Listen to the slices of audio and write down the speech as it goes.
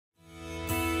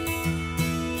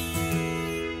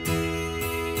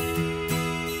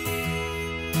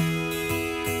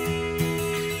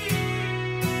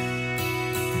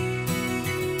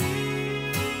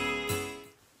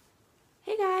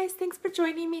thanks for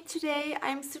joining me today.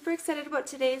 I'm super excited about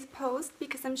today's post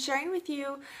because I'm sharing with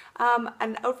you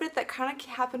an outfit that kind of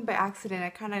happened by accident.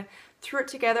 I kind of threw it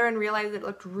together and realized it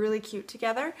looked really cute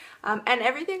together. And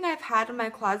everything I've had in my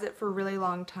closet for a really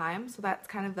long time, so that's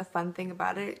kind of the fun thing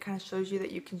about it. It kind of shows you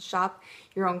that you can shop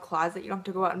your own closet. You don't have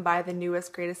to go out and buy the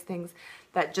newest, greatest things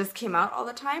that just came out all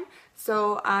the time.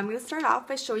 So I'm going to start off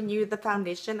by showing you the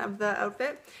foundation of the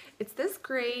outfit. It's this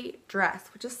gray dress,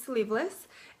 which is sleeveless.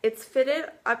 It's fitted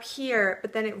up here,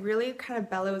 but then it really kind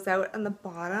of bellows out on the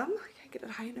bottom. I can't get it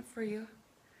high enough for you.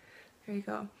 There you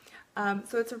go.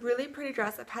 So it's a really pretty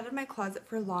dress. I've had it in my closet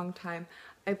for a long time.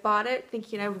 I bought it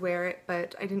thinking I would wear it,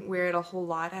 but I didn't wear it a whole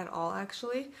lot at all,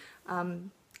 actually.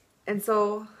 And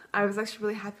so I was actually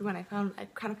really happy when I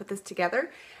kind of put this together.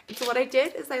 And so what I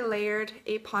did is I layered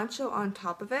a poncho on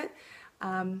top of it,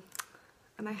 and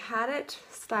I had it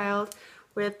styled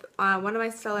with one of my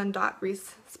Stella & Dot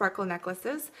Reese sparkle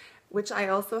necklaces, which I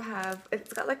also have.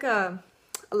 It's got like a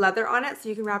leather on it, so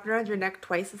you can wrap it around your neck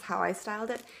twice is how I styled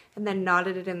it, and then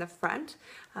knotted it in the front.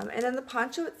 And then the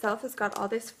poncho itself has got all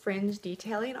this fringe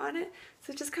detailing on it,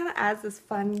 so it just kind of adds this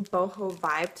fun boho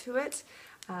vibe to it.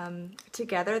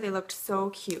 Together they looked so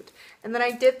cute. And then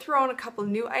I did throw on a couple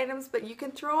new items, but you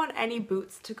can throw on any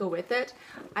boots to go with it.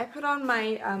 I put on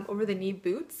my over-the-knee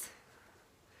boots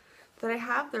that I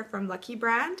have. They're from Lucky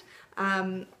brand,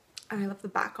 and I love the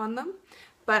back on them.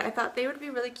 But I thought they would be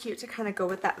really cute to kind of go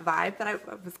with that vibe that I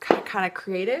was kind of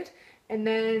created. And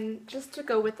then just to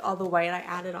go with all the white, I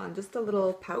added on just a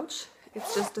little pouch.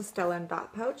 It's just a Stella &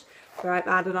 Dot pouch where I've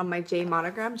added on my J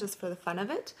monogram just for the fun of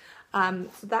it.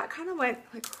 So that kind of went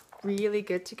like really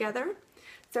good together.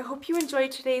 So I hope you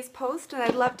enjoyed today's post, and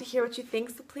I'd love to hear what you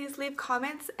think. So please leave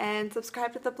comments and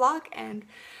subscribe to the blog, and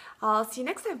I'll see you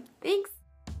next time. Thanks!